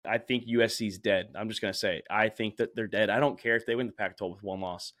I think USC's dead. I'm just going to say, I think that they're dead. I don't care if they win the Pac-12 with one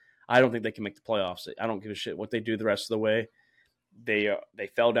loss. I don't think they can make the playoffs. I don't give a shit what they do the rest of the way. They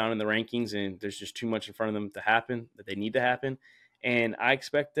fell down in the rankings, and there's just too much in front of them to happen that they need to happen. And I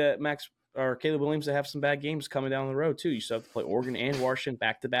expect that Max or Caleb Williams to have some bad games coming down the road too. You still have to play Oregon and Washington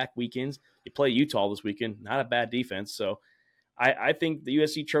back-to-back weekends. You play Utah this weekend, not a bad defense. So I think the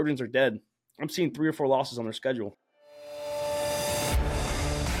USC Trojans are dead. I'm seeing 3 or 4 losses on their schedule.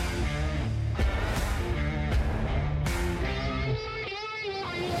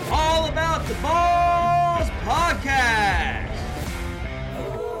 All About the Balls podcast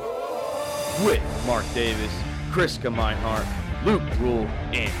With Mark Davis, Chris Meinhardt, Luke Rule,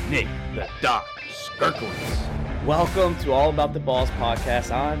 and Nick the Doc Skirkowitz. Welcome to All About the Balls podcast.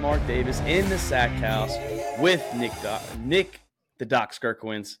 I'm Mark Davis in the Sack House with Nick the Doc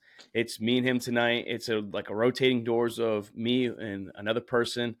Skirkowitz. It's me and him tonight. It's like a rotating doors of me and another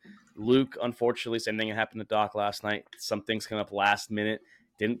person. Luke, unfortunately, same thing happened to Doc last night. Some things came up last minute.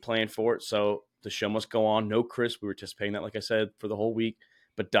 Didn't plan for it, so the show must go on. No Chris. We were anticipating that, like I said, for the whole week.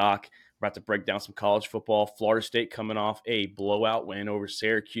 But Doc, we're about to break down some college football. Florida State coming off a blowout win over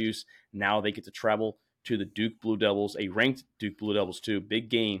Syracuse. Now they get to travel to the Duke Blue Devils, a ranked Duke Blue Devils too. Big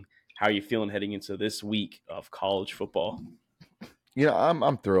game. How are you feeling heading into this week of college football? Yeah,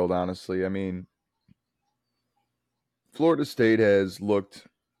 I'm thrilled, honestly. I mean, Florida State has looked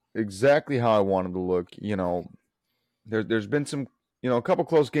exactly how I wanted to look. You know, there's been some, a couple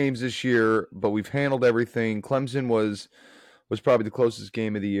close games this year, but we've handled everything. Clemson was probably the closest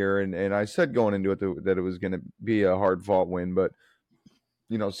game of the year, and I said going into it that it was going to be a hard-fought win. But,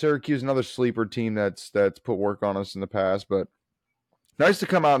 Syracuse, another sleeper team that's put work on us in the past. But nice to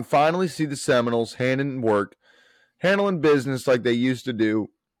come out and finally see the Seminoles handling business like they used to do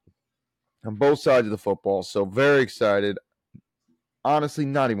on both sides of the football. So very excited. Honestly,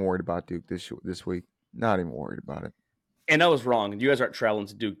 not even worried about Duke this week. Not even worried about it. And I was wrong. You guys aren't traveling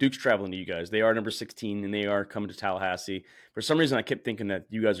to Duke. Duke's traveling to you guys. They are number 16, and they are coming to Tallahassee. For some reason, I kept thinking that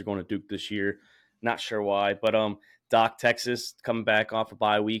you guys are going to Duke this year. Not sure why. But Doc, Texas, coming back off a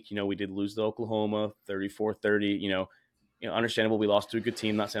bye week. We did lose to Oklahoma, 34-30. Understandable. We lost to a good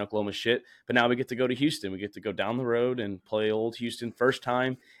team. Not saying Oklahoma's shit. But now we get to go to Houston. We get to go down the road and play old Houston. First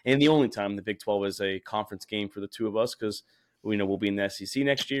time and the only time the Big 12 is a conference game for the two of us because we know we'll be in the SEC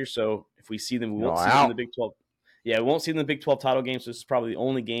next year. So if we see them, we won't see them in the Big 12. Yeah, we won't see them in the Big 12 title game, so this is probably the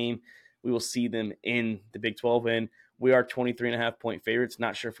only game we will see them in the Big 12. And we are 23.5-point favorites.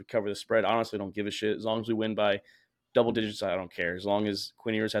 Not sure if we cover the spread. Honestly, don't give a shit. As long as we win by double digits, I don't care. As long as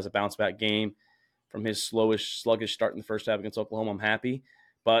Quinn Ewers has a bounce-back game from his sluggish start in the first half against Oklahoma, I'm happy.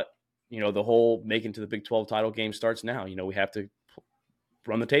 But, the whole making to the Big 12 title game starts now. We have to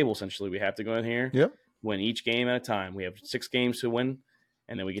run the table, essentially. We have to go in here, win each game at a time. We have 6 games to win,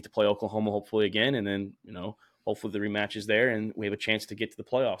 and then we get to play Oklahoma hopefully again, and then, hopefully the rematch is there and we have a chance to get to the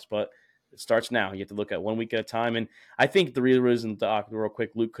playoffs. But it starts now. You have to look at 1 week at a time. And I think the real reason, Doc, real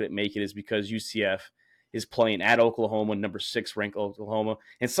quick, Luke couldn't make it is because UCF is playing at Oklahoma, number 6 ranked Oklahoma.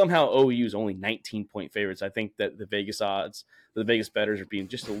 And somehow OU is only 19-point favorites. I think that the Vegas bettors are being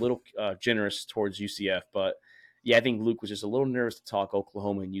just a little generous towards UCF. But, yeah, I think Luke was just a little nervous to talk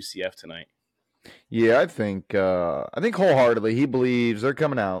Oklahoma and UCF tonight. Yeah, I think wholeheartedly he believes they're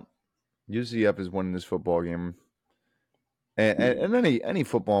coming out. UCF is winning this football game, and any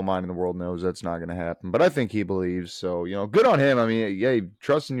football mind in the world knows that's not going to happen. But I think he believes. So good on him. I mean, yeah,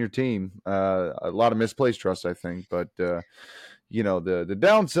 trust in your team. A lot of misplaced trust, I think. But the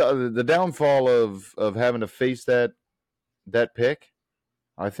downfall of having to face that pick,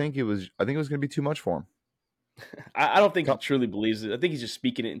 I think it was going to be too much for him. I don't think he truly believes it. I think he's just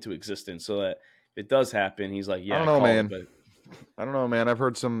speaking it into existence so that if it does happen, he's like, yeah, I don't know, man. I don't know, man. I've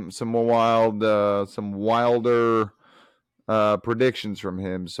heard some wilder predictions from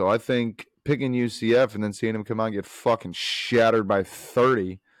him. So I think picking UCF and then seeing him come out and get fucking shattered by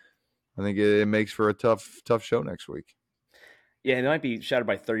 30, I think it makes for a tough show next week. Yeah, they might be shattered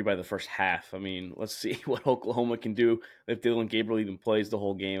by 30 by the first half. I mean, let's see what Oklahoma can do if Dylan Gabriel even plays the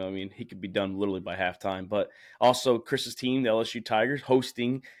whole game. I mean, he could be done literally by halftime. But also Chris's team, the LSU Tigers,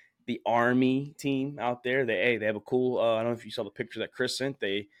 hosting the Army team out there. They have a cool I don't know if you saw the picture that Chris sent.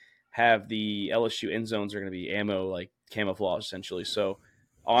 They have the LSU end zones are going to be ammo, like camouflage essentially. So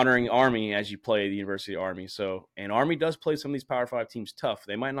honoring Army as you play the University of Army. So, and Army does play some of these Power 5 teams tough.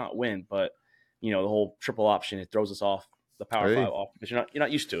 They might not win, but the whole triple option, it throws us off the Power 5 off because you're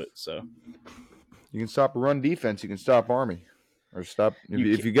not used to it. So you can stop a run defense, you can stop Army. Or stop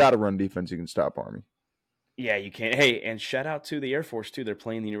if you got a run defense, you can stop Army. Yeah, you can. Hey, and shout out to the Air Force, too. They're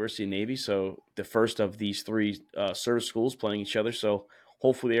playing the University of Navy, so the first of these 3 service schools playing each other. So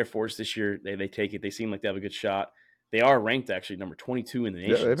Hopefully, the Air Force this year they take it. They seem like they have a good shot. They are ranked actually number 22 in the Yeah,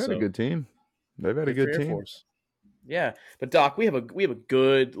 nation. they've had a So good team. They've had a good for good Air team. Force. Yeah, but Doc, we have a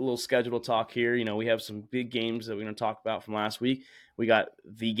good little schedule to talk here. We have some big games that we're going to talk about from last week. We got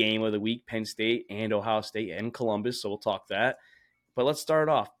the game of the week: Penn State and Ohio State and Columbus. So we'll talk that. But let's start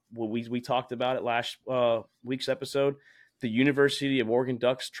off. We talked about it last week's episode. The University of Oregon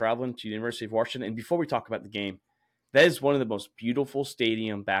Ducks traveling to the University of Washington. And before we talk about the game, that is one of the most beautiful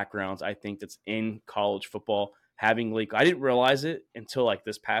stadium backgrounds I think that's in college football. Having Lake, I didn't realize it until like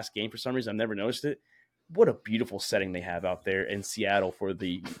this past game for some reason. I've never noticed it. What a beautiful setting they have out there in Seattle for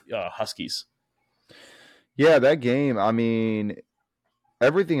the Huskies. Yeah, that game. I mean,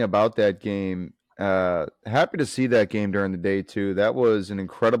 everything about that game. Happy to see that game during the day too. That was an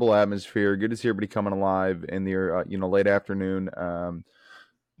incredible atmosphere. Good to see everybody coming alive in the late afternoon.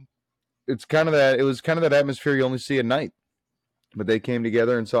 It's kind of that. It was kind of that atmosphere you only see at night. But they came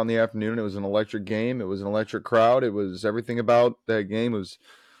together and saw in the afternoon. It was an electric game. It was an electric crowd. It was everything about that game. It was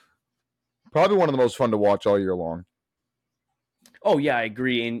probably one of the most fun to watch all year long. Oh yeah, I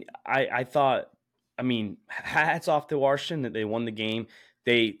agree. And I thought, I mean, hats off to Washington that they won the game.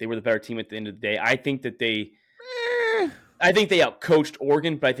 They were the better team at the end of the day. I think they outcoached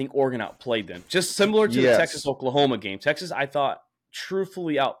Oregon, but I think Oregon outplayed them. Just similar to the Texas-Oklahoma game. Texas, I thought,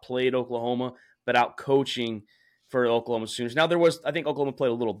 truthfully outplayed Oklahoma, but outcoaching for Oklahoma Sooners. Now, I think Oklahoma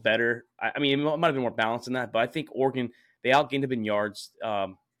played a little better. I mean, it might have been more balanced than that, but I think Oregon, they outgained them in yards.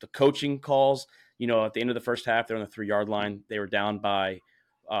 The coaching calls, at the end of the first half, they're on the 3-yard line. They were down by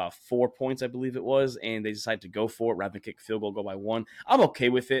 4 points, I believe it was, and they decided to go for it rather than kick a field goal, go by 1. I'm okay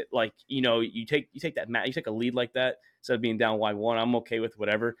with it. Like, you take a lead like that instead of being down by 1. I'm okay with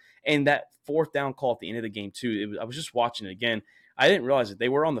whatever. And that 4th down call at the end of the game too. I was just watching it again. I didn't realize that they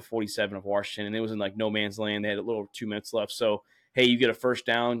were on the 47 of Washington, and it was in like no man's land. They had a little over 2 minutes left. So, hey, you get a first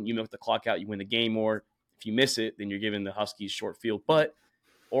down, you milk the clock out, you win the game. Or if you miss it, then you're giving the Huskies short field. But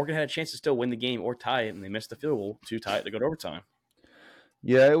Oregon had a chance to still win the game or tie it, and they missed the field goal to tie it to go to overtime.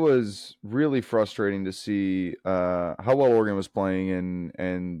 Yeah, it was really frustrating to see how well Oregon was playing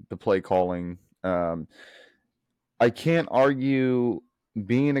and the play calling. I can't argue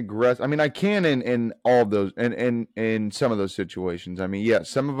being aggressive. I mean, I can in all of those and in some of those situations. I mean, yeah,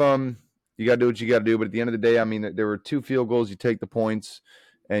 some of them you got to do what you got to do, but at the end of the day, I mean, there were 2 field goals. You take the points,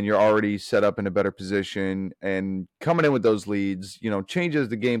 and you're already set up in a better position. And coming in with those leads, changes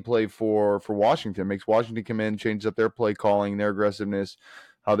the gameplay for Washington. Makes Washington come in, changes up their play calling, their aggressiveness,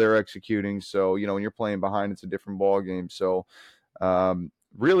 how they're executing. So when you're playing behind, it's a different ball game. So.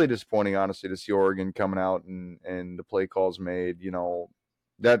 Really disappointing, honestly, to see Oregon coming out and the play calls made.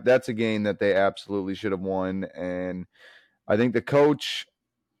 That's a game that they absolutely should have won. And I think the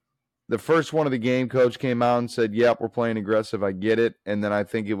first one of the game, coach came out and said, "Yep, we're playing aggressive. I get it." And then I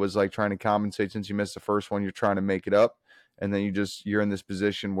think it was like trying to compensate since you missed the first one. You're trying to make it up, and then you're in this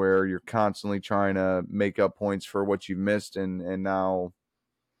position where you're constantly trying to make up points for what you've missed, and now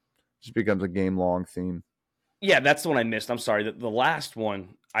it just becomes a game long theme. Yeah, that's the one I missed. I'm sorry. The last one,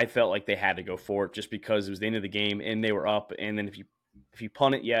 I felt like they had to go for it just because it was the end of the game and they were up. And then if you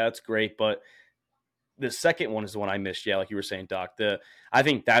punt it, yeah, that's great. But the second one is the one I missed. Yeah, like you were saying, Doc. I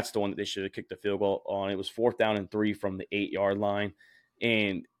think that's the one that they should have kicked the field goal on. It was 4th down and 3 from the 8-yard line.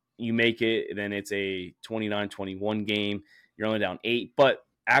 And you make it, then it's a 29-21 game. You're only down 8. But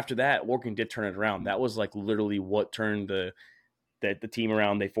after that, Oregon did turn it around. That was like literally what turned the team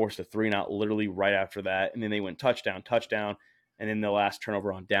around. They forced a 3-and-out literally right after that, and then they went touchdown, and then the last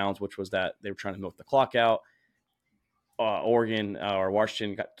turnover on downs, which was that they were trying to milk the clock out. Oregon or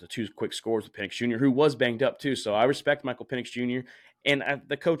Washington got the 2 quick scores with Penix Jr., who was banged up too. So I respect Michael Penix Jr. and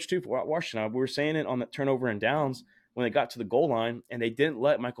the coach too for Washington. We were saying it on that turnover and downs when they got to the goal line, and they didn't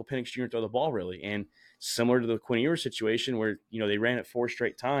let Michael Penix Jr. throw the ball really. And similar to the Quinn Ewers situation where they ran it 4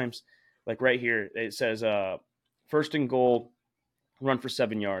 straight times, like right here it says first and goal, run for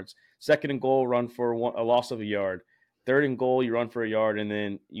 7 yards. 2nd and goal, run for a loss of a yard. 3rd and goal, you run for a yard, and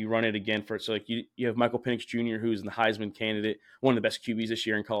then you run it again for it. So like you have Michael Penix Jr., who's the Heisman candidate, one of the best QBs this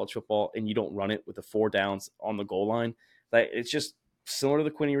year in college football, and you don't run it with the 4 downs on the goal line. Like, it's just similar to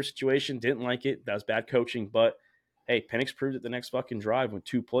the Quinn Ewers situation. Didn't like it. That was bad coaching. But hey, Penix proved it the next fucking drive with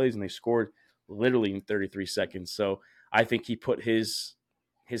 2 plays, and they scored literally in 33 seconds. So I think he put his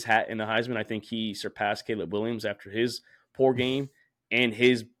hat in the Heisman. I think he surpassed Caleb Williams after his poor game. And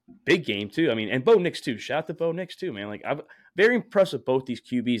his big game, too. I mean, and Bo Nix, too. Shout out to Bo Nix, too, man. Like, I'm very impressed with both these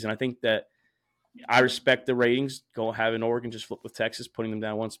QBs. And I think that I respect the ratings. Having Oregon just flip with Texas, putting them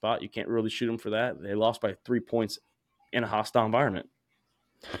down one spot. You can't really shoot them for that. They lost by 3 points in a hostile environment.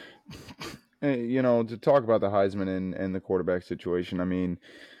 To talk about the Heisman and the quarterback situation, I mean,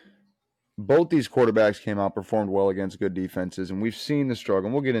 both these quarterbacks came out, performed well against good defenses, and we've seen the struggle.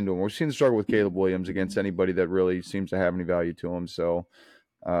 And we'll get into them. We've seen the struggle with Caleb Williams against anybody that really seems to have any value to him. So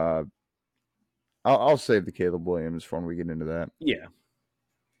uh, I'll save the Caleb Williams for when we get into that. Yeah.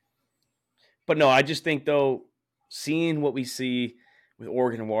 But no, I just think, though, seeing what we see with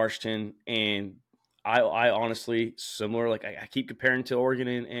Oregon and Washington, and I honestly, similar, like I keep comparing to Oregon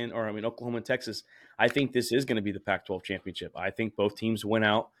Oklahoma and Texas. I think this is going to be the Pac-12 championship. I think both teams win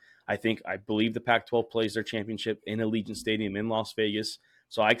out. I believe the Pac-12 plays their championship in Allegiant Stadium in Las Vegas.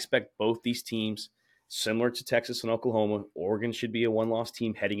 So I expect both these teams, similar to Texas and Oklahoma. Oregon should be a one-loss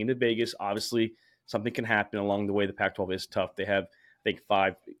team heading into Vegas. Obviously, something can happen along the way. The Pac-12 is tough. They have, I think,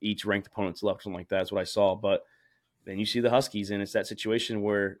 5 each ranked opponents left, something like that is what I saw. But then you see the Huskies, and it's that situation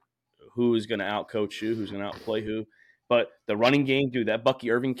where who is going to outcoach who's going to outplay who. But the running game, dude, that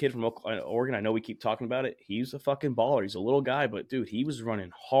Bucky Irving kid from Oregon, I know we keep talking about it. He's a fucking baller. He's a little guy, but, dude, he was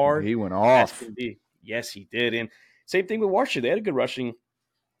running hard. He went off. Yes, he did. And same thing with Washington. They had a good rushing,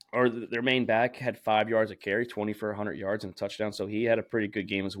 or their main back had 5 yards a carry, 20 for 100 yards and a touchdown. So he had a pretty good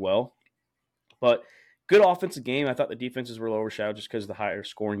game as well. But good offensive game. I thought the defenses were overshadowed just because of the higher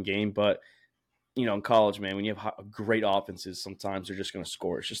scoring game. But, in college, man, when you have great offenses, sometimes they're just going to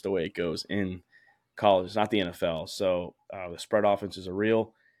score. It's just the way it goes in college. It's not the NFL. So the spread offenses are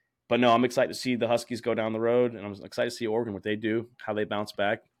real. But no, I'm excited to see the Huskies go down the road, and I'm excited to see Oregon, what they do, how they bounce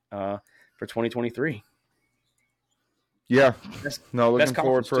back for 2023. Yeah. Looking best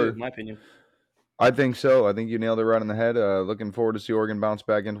forward to, in my opinion. I think so. I think you nailed it right on the head. Looking forward to see Oregon bounce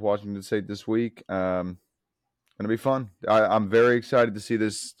back into Washington State this week. Going to be fun. I'm very excited to see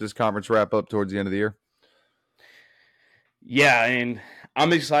this conference wrap up towards the end of the year. Yeah, and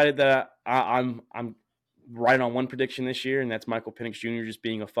I'm excited that I'm right on one prediction this year, and that's Michael Penix Jr. just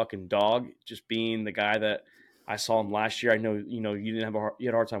being a fucking dog, just being the guy that I saw him last year. I know you had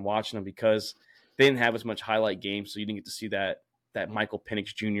a hard time watching him because they didn't have as much highlight games, so you didn't get to see that Michael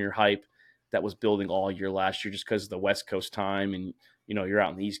Penix Jr. hype that was building all year last year, just because of the West Coast time, and you're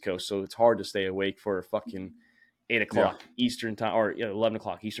out in the East Coast, so it's hard to stay awake for fucking 8 o'clock Eastern time, or 11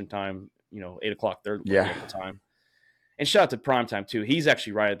 o'clock Eastern time. 8 o'clock their local time. And shout out to Primetime, too. He's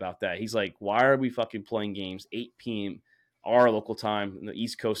actually right about that. He's like, why are we fucking playing games 8 p.m. our local time, and the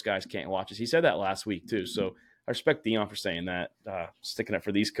East Coast guys can't watch us? He said that last week, too. So I respect Dion for saying that, sticking up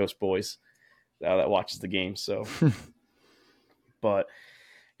for the East Coast boys that watches the game. So, but,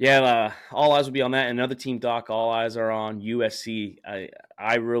 yeah, all eyes will be on that. And another team, Doc, all eyes are on USC.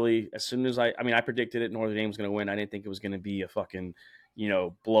 I really, as soon as I predicted it, Notre Dame was going to win. I didn't think it was going to be a fucking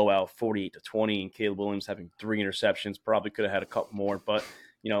blowout 48-20, and Caleb Williams having 3 interceptions. Probably could have had a couple more, but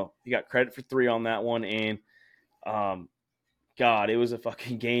he got credit for 3 on that one. And God, it was a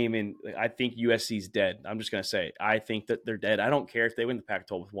fucking game, and I think USC's dead. I'm just gonna say, I think that they're dead. I don't care if they win the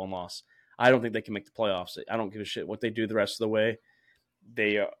Pac-12 with 1 loss. I don't think they can make the playoffs. I don't give a shit what they do the rest of the way.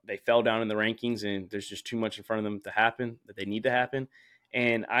 They fell down in the rankings, and there's just too much in front of them to happen that they need to happen.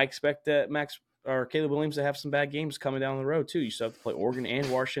 And I expect that Caleb Williams to have some bad games coming down the road, too. You still have to play Oregon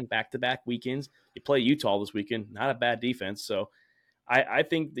and Washington back-to-back weekends. You play Utah this weekend, not a bad defense. So I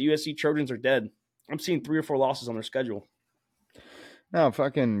think the USC Trojans are dead. I'm seeing 3 or 4 losses on their schedule. No,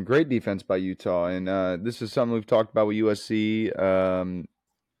 fucking great defense by Utah. And this is something we've talked about with USC,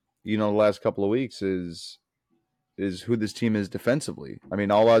 the last couple of weeks is who this team is defensively. I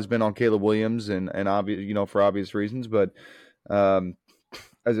mean, all eyes been on Caleb Williams and obvious, for obvious reasons, but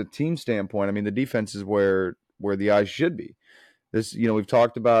as a team standpoint, I mean, the defense is where the eyes should be. This, we've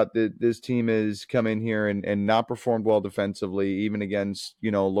talked about that this team has come in here and not performed well defensively, even against,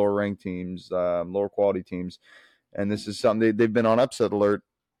 lower ranked teams, lower quality teams. And this is something they've been on upset alert,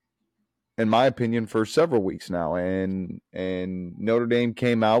 in my opinion, for several weeks now. And Notre Dame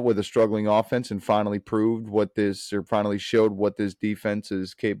came out with a struggling offense and finally showed what this defense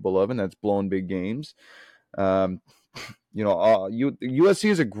is capable of, and that's blowing big games. USC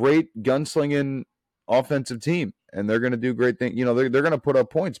is a great gunslinging offensive team, and they're going to do great things. They're going to put up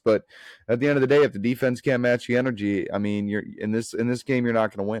points, but at the end of the day, if the defense can't match the energy, I mean, you're in this game, you're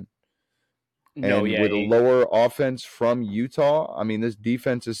not going to win. No, and with a lower offense from Utah, I mean, this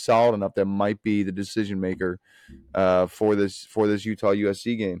defense is solid enough that might be the decision maker for this Utah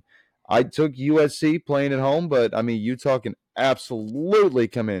USC game. I took USC playing at home, but I mean, Utah can absolutely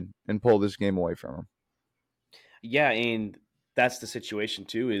come in and pull this game away from them. Yeah, and that's the situation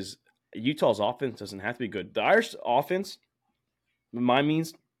too. Is Utah's offense doesn't have to be good. The Irish offense, in my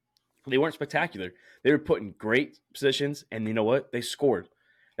means, they weren't spectacular. They were put in great positions, and you know what? They scored.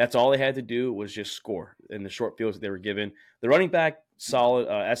 That's all they had to do was just score in the short fields that they were given. The running back, solid.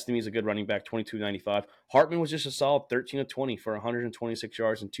 Estime is a good running back, 22.95. Hartman was just a solid 13 of 20 for 126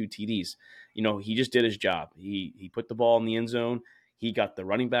 yards and 2 TDs. He just did his job. He put the ball in the end zone. He got the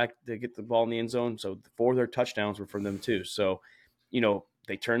running back to get the ball in the end zone. So 4 of their touchdowns were from them too. So,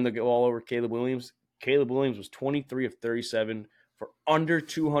 they turned the ball over Caleb Williams. Caleb Williams was 23 of 37 for under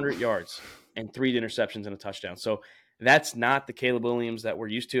 200 yards and 3 interceptions and a touchdown. So that's not the Caleb Williams that we're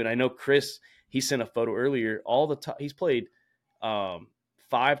used to. And I know Chris, he sent a photo earlier. He's played 5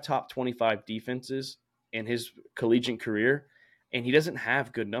 top 25 defenses in his collegiate career, and he doesn't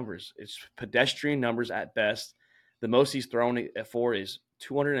have good numbers. It's pedestrian numbers at best. The most he's thrown for is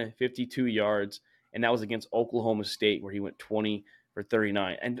 252 yards, and that was against Oklahoma State, where he went 20 for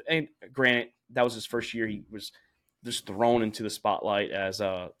 39. And granted, that was his first year. He was just thrown into the spotlight as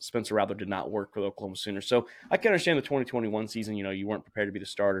Spencer Rattler did not work for the Oklahoma Sooners. So I can understand the 2021 season, you weren't prepared to be the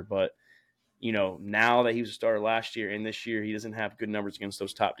starter, but now that he was a starter last year and this year, he doesn't have good numbers against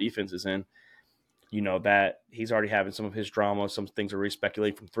those top defenses. And, that he's already having some of his drama. Some things are really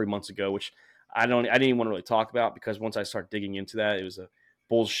speculating from 3 months ago, which I didn't even want to really talk about, because once I started digging into that, it was a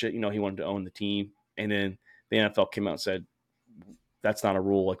bullshit. He wanted to own the team. And then the NFL came out and said, that's not a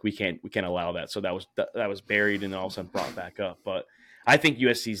rule. Like, we can't allow that. So that was buried and then all of a sudden brought back up. But I think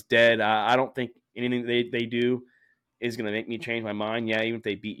USC's dead. I don't think anything they do is going to make me change my mind. Yeah, even if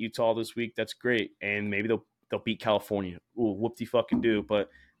they beat Utah this week, that's great. And maybe they'll beat California. Ooh, whoop-de-fucking-do. But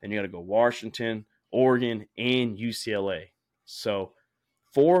then you got to go Washington, Oregon, and UCLA. So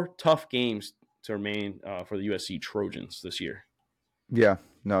 4 tough games to remain for the USC Trojans this year. Yeah,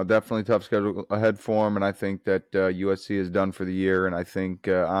 no, definitely tough schedule ahead for him, and I think that USC is done for the year. And I think,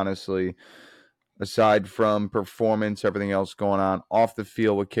 honestly, aside from performance, everything else going on off the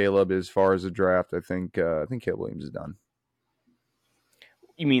field with Caleb as far as the draft, I think Caleb Williams is done.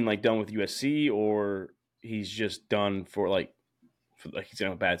 You mean like done with USC, or he's just done for he's gonna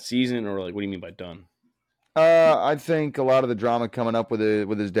have a bad season, or like what do you mean by done? I think a lot of the drama coming up with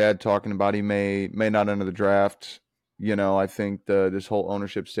his dad talking about he may not enter the draft. I think this whole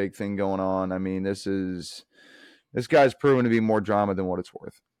ownership stake thing going on. I mean, this guy's proven to be more drama than what it's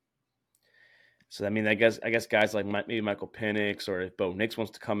worth. So I mean, I guess guys like maybe Michael Penix, or if Bo Nix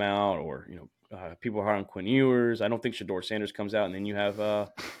wants to come out, or people are hard on Quinn Ewers. I don't think Shador Sanders comes out, and then you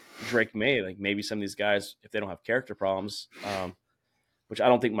have Drake May. Like, maybe some of these guys, if they don't have character problems, which I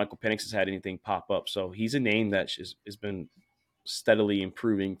don't think Michael Penix has had anything pop up. So he's a name that has been steadily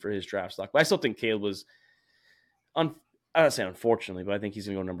improving for his draft stock. But I still think Caleb was I don't say unfortunately, but I think he's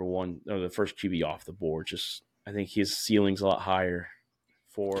going to go number 1 or the first QB off the board. Just, I think his ceiling's a lot higher.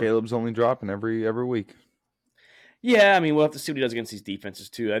 For Caleb's only dropping every week. Yeah, I mean, we'll have to see what he does against these defenses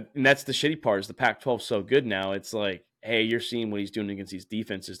too. And that's the shitty part, is the Pac-12 is so good now. It's like, hey, you're seeing what he's doing against these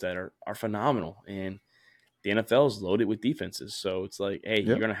defenses that are phenomenal, and the NFL is loaded with defenses. So it's like, hey,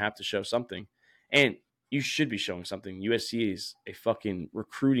 You're going to have to show something, and you should be showing something. USC is a fucking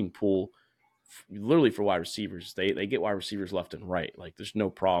recruiting pool, literally, for wide receivers. They get wide receivers left and right. Like, there's no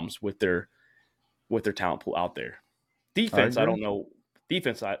problems with their talent pool out there. Defense, I don't know.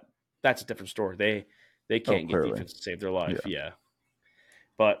 Defense, that's a different story. They can't get defense to save their life. Yeah.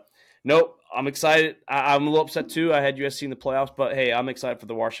 But nope, I'm excited. I'm a little upset too. I had USC in the playoffs, but hey, I'm excited for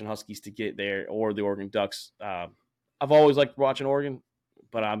the Washington Huskies to get there, or the Oregon Ducks. I've always liked watching Oregon,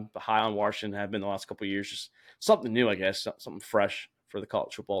 but I'm high on Washington. Have been the last couple of years. Just something new, I guess, something fresh for the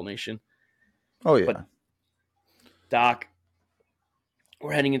college football nation. Oh yeah. But Doc,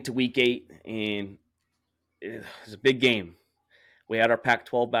 we're heading into week 8, and it's a big game. We had our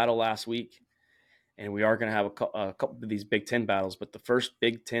Pac-12 battle last week, and we are going to have a couple of these Big Ten battles. But the first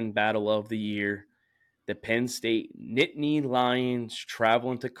Big Ten battle of the year, the Penn State Nittany Lions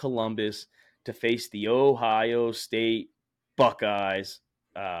traveling to Columbus to face the Ohio State Buckeyes.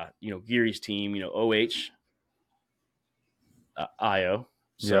 Geary's team, OH, IO.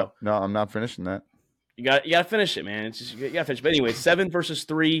 So yeah, no, I'm not finishing that. You got to finish it, man. It's just, you got to finish. But anyway, 7 versus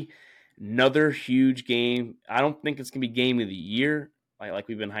 3. Another huge game. I don't think it's going to be game of the year, like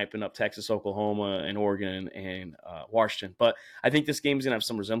we've been hyping up Texas, Oklahoma, and Oregon and Washington. But I think this game is going to have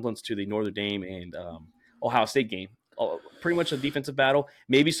some resemblance to the Notre Dame and Ohio State game. Pretty much a defensive battle.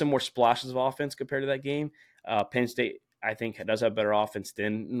 Maybe some more splashes of offense compared to that game. Penn State, I think, does have better offense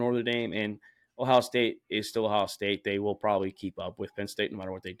than Notre Dame. And Ohio State is still Ohio State. They will probably keep up with Penn State no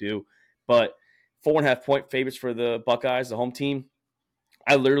matter what they do. But 4.5-point favorites for the Buckeyes, the home team.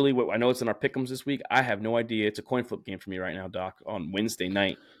 I know it's in our pick'ems this week. I have no idea. It's a coin flip game for me right now, Doc, on Wednesday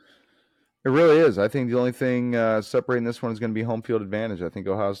night. It really is. I think the only thing separating this one is going to be home field advantage. I think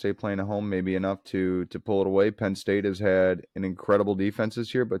Ohio State playing at home may be enough to pull it away. Penn State has had an incredible defense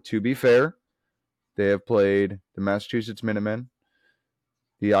this year, but to be fair, they have played the Massachusetts Minutemen,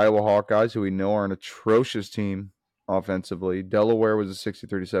 the Iowa Hawkeyes, who we know are an atrocious team offensively. Delaware was a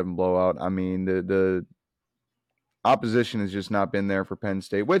 60-37 blowout. I mean, the opposition has just not been there for Penn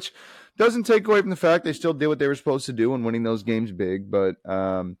State, which doesn't take away from the fact they still did what they were supposed to do and winning those games big. But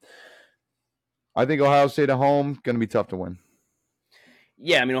I think Ohio State at home going to be tough to win.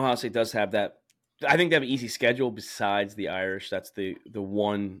 Yeah, I mean, Ohio State does have that. I think they have an easy schedule besides the Irish. That's the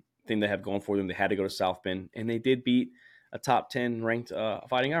one thing they have going for them. They had to go to South Bend, and they did beat a top 10 ranked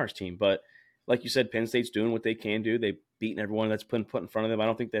Fighting Irish team. But like you said, Penn State's doing what they can do. They've beaten everyone that's put in front of them. I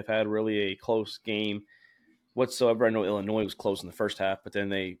don't think they've had really a close game whatsoever. I know Illinois was close in the first half, but then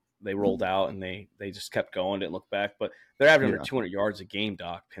they rolled out and they just kept going, didn't look back. But they're averaging under 200 yards a game,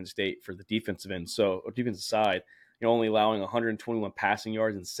 Doc, Penn State, for the defensive end. So, or defensive side, only allowing 121 passing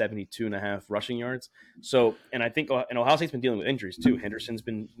yards and 72.5 rushing yards. So, and I think and Ohio State's been dealing with injuries too. Henderson's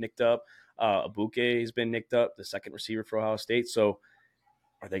been nicked up. Abuke has been nicked up, the second receiver for Ohio State. So,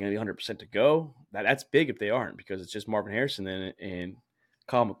 are they going to be 100% to go? That's big if they aren't, because it's just Marvin Harrison and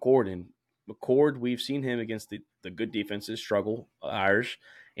Kyle McCord. And McCord, we've seen him against the good defenses struggle, Irish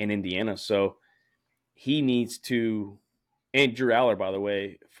and Indiana. So he needs to, and Drew Aller, by the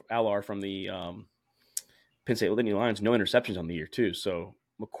way, Aller from the Penn State Nittany Lions, no interceptions on the year too. So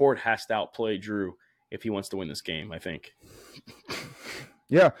McCord has to outplay Drew if he wants to win this game, I think.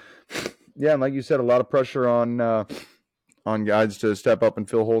 Yeah. Yeah, and like you said, a lot of pressure on guys to step up and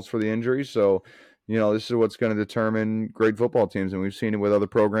fill holes for the injuries. So, this is what's going to determine great football teams. And we've seen it with other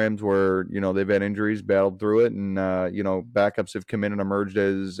programs where, they've had injuries, battled through it, and, backups have come in and emerged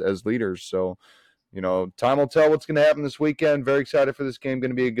as leaders. So, time will tell what's going to happen this weekend. Very excited for this game.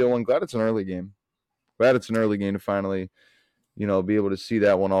 Going to be a good one. Glad it's an early game. Glad it's an early game to finally, be able to see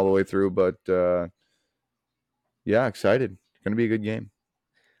that one all the way through. But, yeah, excited. Going to be a good game.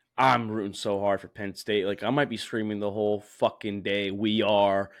 I'm rooting so hard for Penn State. Like, I might be screaming the whole fucking day, "We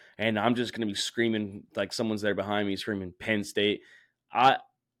are," and I'm just going to be screaming like someone's there behind me screaming Penn State. I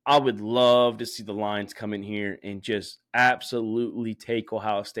would love to see the Lions come in here and just absolutely take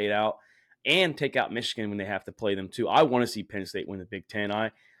Ohio State out and take out Michigan when they have to play them too. I want to see Penn State win the Big Ten.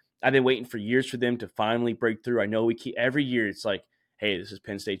 I've been waiting for years for them to finally break through. I know we keep every year. It's like, hey, this is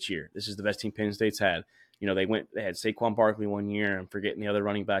Penn State's year. This is the best team Penn State's had. They had Saquon Barkley one year. I'm forgetting the other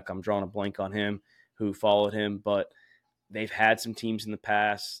running back. I'm drawing a blank on him who followed him, but they've had some teams in the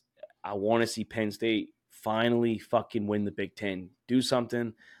past. I want to see Penn State finally fucking win the Big Ten. Do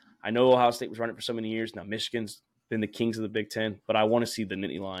something. I know Ohio State was running for so many years. Now Michigan's been the kings of the Big Ten, but I want to see the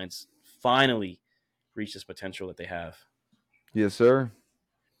Nittany Lions finally reach this potential that they have. Yes, sir.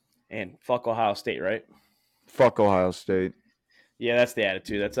 And fuck Ohio State, right? Fuck Ohio State. Yeah, that's the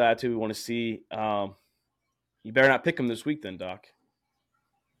attitude. That's the attitude we want to see. You better not pick them this week then, Doc.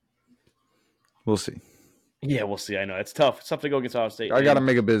 We'll see. Yeah, we'll see. I know. It's tough. It's tough to go against Ohio State. I got to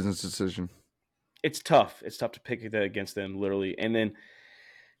make a business decision. It's tough. It's tough to pick against them, literally. And then,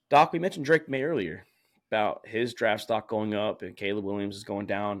 Doc, we mentioned Drake May earlier about his draft stock going up and Caleb Williams is going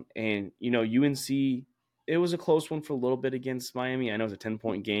down. And, UNC, it was a close one for a little bit against Miami. I know it was a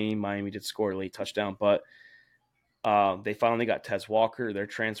 10-point game. Miami did score a late touchdown, but they finally got Tez Walker, their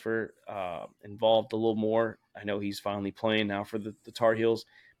transfer, involved a little more. I know he's finally playing now for the Tar Heels.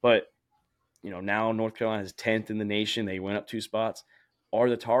 But, now North Carolina is 10th in the nation. They went up 2 spots. Are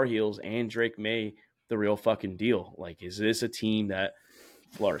the Tar Heels and Drake May the real fucking deal? Like, is this a team that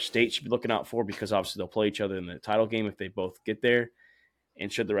Florida State should be looking out for? Because obviously they'll play each other in the title game if they both get there.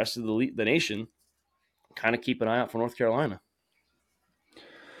 And should the rest of the nation kind of keep an eye out for North Carolina?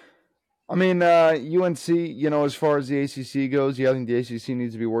 I mean, UNC, as far as the ACC goes, I think the ACC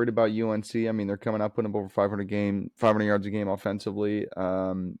needs to be worried about UNC. I mean, they're coming out putting up over 500 yards a game offensively.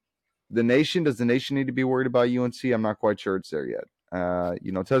 Does the nation need to be worried about UNC? I'm not quite sure it's there yet.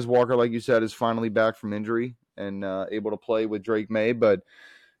 Tez Walker, like you said, is finally back from injury and able to play with Drake May. But,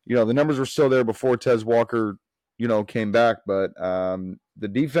 the numbers were still there before Tez Walker, came back. But the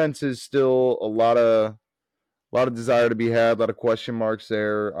defense is still a lot of desire to be had, a lot of question marks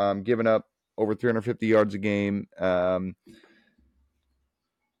there. Giving up over 350 yards a game.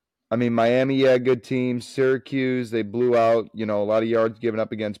 Miami, good team. Syracuse, they blew out, a lot of yards given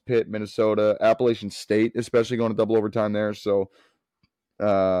up against Pitt, Minnesota, Appalachian State, especially going to double overtime there. So,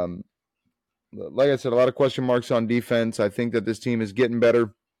 like I said, a lot of question marks on defense. I think that this team is getting better.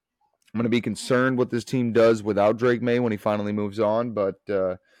 I'm going to be concerned what this team does without Drake May when he finally moves on. But,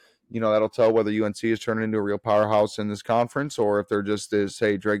 that'll tell whether UNC is turning into a real powerhouse in this conference, or if they're just as,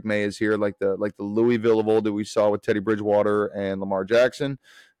 hey, Drake May is here, like the Louisville of old that we saw with Teddy Bridgewater and Lamar Jackson.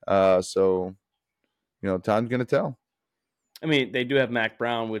 So time's gonna tell. I mean, they do have Mac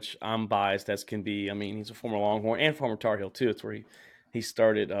Brown, which I'm biased as can be. I mean, he's a former Longhorn and former Tar Heel too. It's where he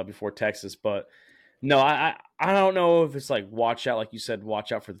started before Texas. But no, I don't know if it's like watch out, like you said,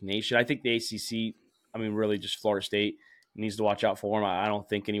 watch out for the nation. I think the ACC, I mean, really just Florida State needs to watch out for him. I don't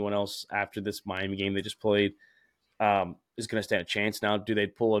think anyone else after this Miami game they just played is going to stand a chance. Now, do they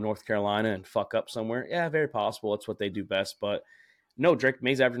pull a North Carolina and fuck up somewhere? Yeah, very possible. That's what they do best. But no, Drake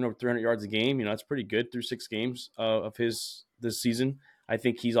May's averaging over 300 yards a game. That's pretty good through 6 games of his this season. I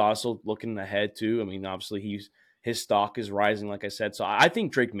think he's also looking ahead too. I mean, obviously his stock is rising, like I said. So I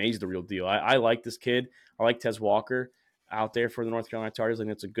think Drake May's the real deal. I like this kid. I like Tez Walker out there for the North Carolina Tar Heels. I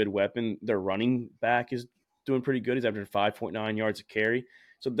think that's a good weapon. Their running back is doing pretty good. He's averaging 5.9 yards a carry.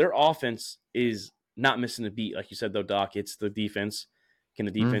 So their offense is not missing a beat. Like you said, though, Doc, it's the defense. Can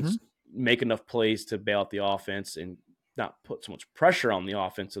the defense make enough plays to bail out the offense and not put so much pressure on the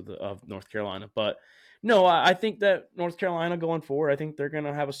offense of North Carolina? But no, I think that North Carolina going forward, I think they're going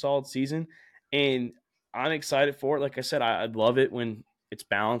to have a solid season, and I'm excited for it. Like I said, I love it when it's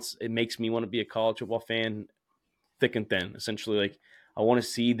balanced. It makes me want to be a college football fan thick and thin. Essentially, like I want to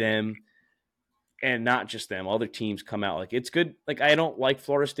see them, and not just them, other teams come out. Like it's good. Like I don't like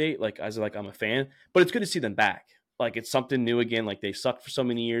Florida State. Like I'm a fan, but it's good to see them back. Like it's something new again. Like they sucked for so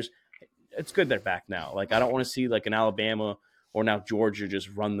many years. It's good they're back now. Like I don't want to see like an Alabama or now Georgia just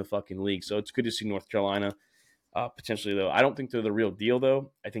run the fucking league. So it's good to see North Carolina potentially, though. I don't think they're the real deal,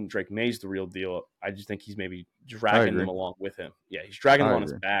 though. I think Drake May's the real deal. I just think he's maybe dragging them along with him. Yeah, he's dragging them on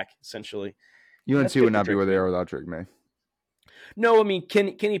his back, essentially. UNC would not be where they are without Drake May. No, I mean,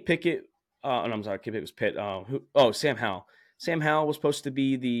 Kenny Pickett, I'm sorry, Kenny Pickett was Pitt. Sam Howell. Sam Howell was supposed to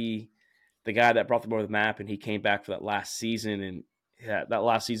be the guy that brought them over the map, and he came back for that last season, and that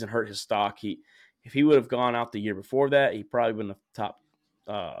last season hurt his stock. If he would have gone out the year before that, he probably wouldn't have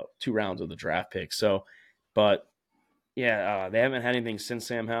top 2 rounds of the draft pick. So, but yeah, they haven't had anything since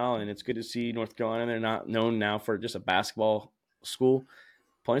Sam Howell, and it's good to see North Carolina. They're not known now for just a basketball school,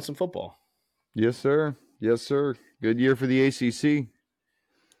 playing some football. Yes, sir. Yes, sir. Good year for the ACC.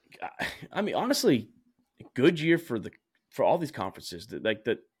 I mean, honestly, good year for all these conferences.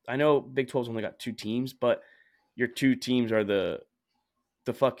 I know Big 12's only got 2 teams, but your 2 teams are the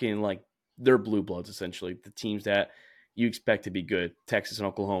fucking like they're blue bloods essentially, the teams that you expect to be good. Texas and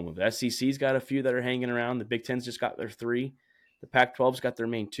Oklahoma. The SEC's got a few that are hanging around. The Big Ten's just got their 3. The Pac-12's got their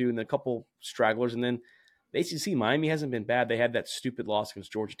main 2, and then a couple stragglers. And then the ACC, Miami hasn't been bad. They had that stupid loss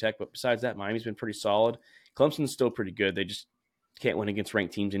against Georgia Tech, but besides that, Miami's been pretty solid. Clemson's still pretty good. They just can't win against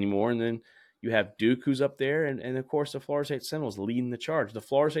ranked teams anymore. And then you have Duke, who's up there, and of course the Florida State Seminoles leading the charge. The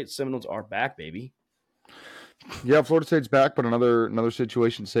Florida State Seminoles are back, baby. Yeah, Florida State's back, but another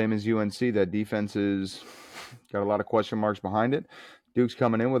situation, same as UNC. That defense is got a lot of question marks behind it. Duke's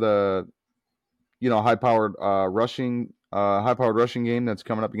coming in with a high-powered rushing game that's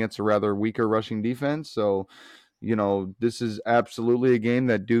coming up against a rather weaker rushing defense. So, this is absolutely a game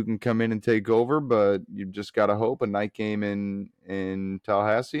that Duke can come in and take over, but you just got to hope a night game in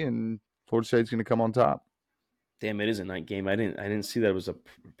Tallahassee, and Florida State's going to come on top. Damn, it is a night game. I didn't see that it was a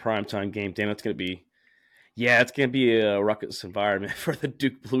primetime game. Damn, it's going to be a ruckus environment for the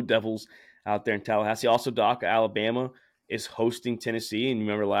Duke Blue Devils out there in Tallahassee. Also, Doc, Alabama is hosting Tennessee. And you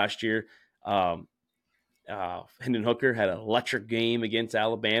remember last year, Hendon Hooker had an electric game against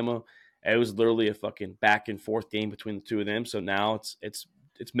Alabama. It was literally a fucking back and forth game between the 2 of them. So now it's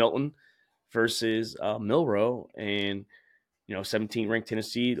Milton versus Milroe, and 17th ranked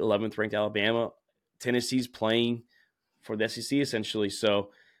Tennessee, 11th ranked Alabama. Tennessee's playing for the SEC essentially. So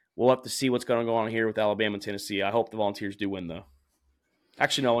we'll have to see what's going to go on here with Alabama and Tennessee. I hope the Volunteers do win, though.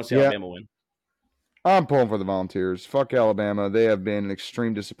 Actually, no, I want to see Alabama win. I'm pulling for the Volunteers. Fuck Alabama. They have been an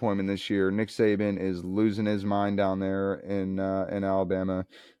extreme disappointment this year. Nick Saban is losing his mind down there in Alabama.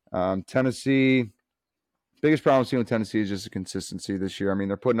 Tennessee, biggest problem with Tennessee is just the consistency this year. I mean,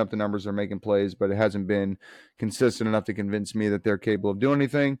 they're putting up the numbers, they're making plays, but it hasn't been consistent enough to convince me that they're capable of doing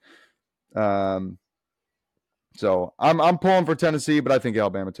anything. So I'm pulling for Tennessee, but I think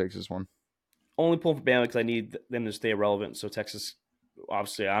Alabama takes this one. Only pulling for Bama because I need them to stay relevant. So Texas,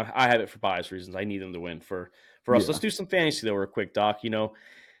 obviously, I have it for bias reasons. I need them to win for us. Yeah. Let's do some fantasy though, real quick, Doc.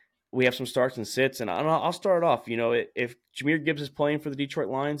 We have some starts and sits, and I'll start off. If Jahmyr Gibbs is playing for the Detroit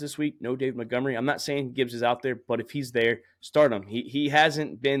Lions this week, no David Montgomery. I'm not saying Gibbs is out there, but if he's there, start him. He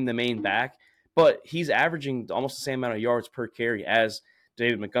hasn't been the main back, but he's averaging almost the same amount of yards per carry as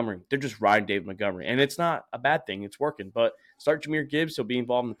David Montgomery. They're just riding David Montgomery. And it's not a bad thing. It's working. But start Jahmyr Gibbs. He'll be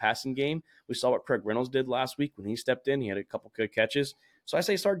involved in the passing game. We saw what Craig Reynolds did last week when he stepped in. He had a couple good catches. So I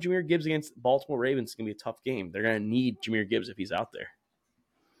say start Jahmyr Gibbs against Baltimore Ravens. It's going to be a tough game. They're going to need Jahmyr Gibbs if he's out there.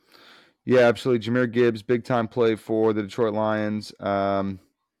 Yeah, absolutely. Jahmyr Gibbs, big-time play for the Detroit Lions.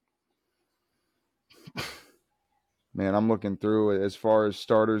 Man, I'm looking through it as far as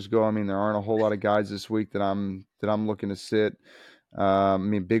starters go. I mean, there aren't a whole lot of guys this week that I'm looking to sit. I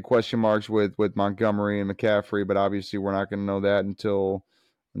mean, big question marks with Montgomery and McCaffrey, but obviously we're not going to know that until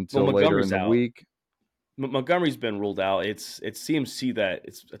later in the week. Montgomery's been ruled out. It's CMC that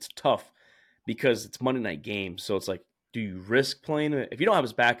it's tough because it's Monday night game. So it's like, do you risk playing it? If you don't have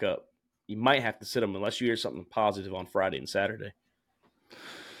his backup, you might have to sit him unless you hear something positive on Friday and Saturday.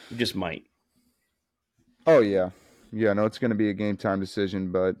 You just might. Oh, yeah. Yeah, no, it's going to be a game time decision,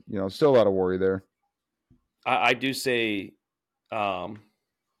 but, still a lot of worry there. I do say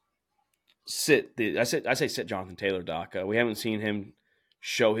sit. I say sit Jonathan Taylor, Doc. We haven't seen him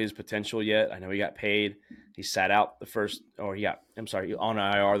show his potential yet. I know he got paid. He sat out on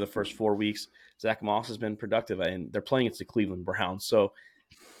IR the first 4 weeks. Zach Moss has been productive, and they're playing against the Cleveland Browns. So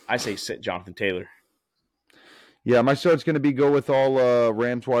I say sit Jonathan Taylor. Yeah, my start's going to be go with all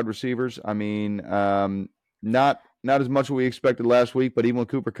Rams wide receivers. I mean, not as much what we expected last week, but even with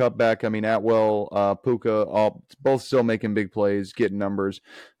Cooper Kupp back, I mean, Atwell, Puka, both still making big plays, getting numbers.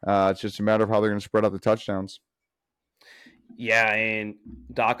 It's just a matter of how they're going to spread out the touchdowns. Yeah, and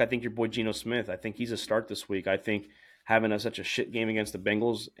Doc, I think your boy Geno Smith, I think he's a start this week. I think having such a shit game against the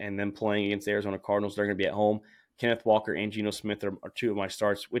Bengals and then playing against the Arizona Cardinals, they're going to be at home. Kenneth Walker and Geno Smith are two of my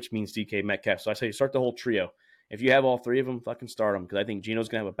starts, which means DK Metcalf. So I say start the whole trio. If you have all three of them, fucking start them because I think Geno's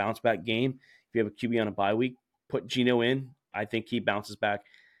going to have a bounce-back game. If you have a QB on a bye week, put Geno in. I think he bounces back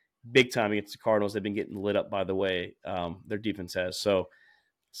big time against the Cardinals. They've been getting lit up, by the way, their defense has. So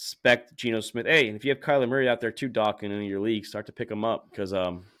expect Geno Smith. Hey, and if you have Kyler Murray out there too, Doc, in any of your leagues, start to pick him up because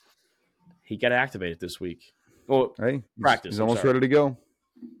he got activated this week. Well, hey, practice. He's almost ready to go.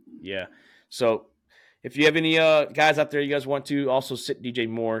 Yeah. So if you have any guys out there you guys want to, also sit DJ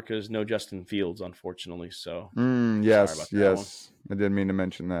Moore because no Justin Fields, unfortunately. So yes. I didn't mean to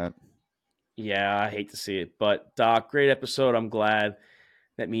mention that. Yeah, I hate to see it. But, Doc, great episode. I'm glad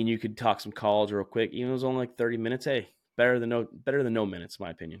that me and you could talk some college real quick. Even though it was only like 30 minutes. Hey, better than no minutes, in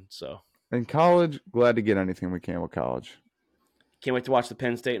my opinion. So in college, glad to get anything we can with college. Can't wait to watch the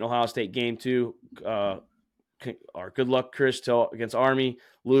Penn State and Ohio State game, too. Good luck, Chris, against Army.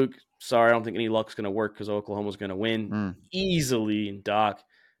 Luke, sorry, I don't think any luck's going to work because Oklahoma's going to win easily. And, Doc,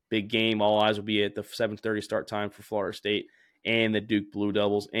 big game. All eyes will be at the 7:30 start time for Florida State and the Duke Blue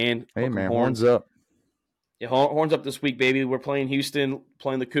Devils. And hey, man, horns up. Yeah, horns up this week, baby. We're playing Houston,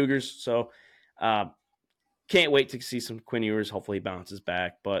 playing the Cougars. So can't wait to see some Quinn Ewers. Hopefully he bounces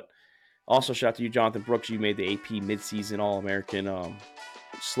back. But also shout out to you, Jonathan Brooks. You made the AP midseason All-American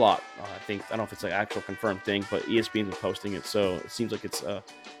slot. I don't know if it's an actual confirmed thing, but ESPN's been posting it. So it seems like it's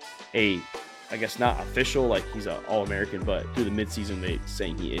I guess not official, like he's an All-American, but through the midseason, they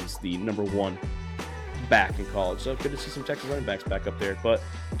saying he is the number one back in college. So good to see some Texas running backs back up there. But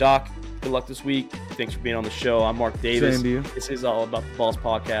Doc, good luck this week. Thanks for being on the show. I'm Mark Davis. Same to you. This is All About the Balls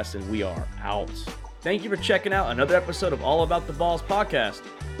podcast, and we are out. Thank you for checking out another episode of All About the Balls podcast.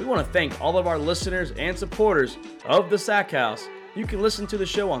 We want to thank all of our listeners and supporters of the Sack House. You can listen to the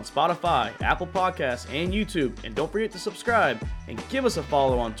show on Spotify, Apple Podcasts, and YouTube. And don't forget to subscribe and give us a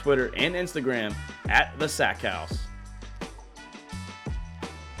follow on Twitter and Instagram at the Sack House.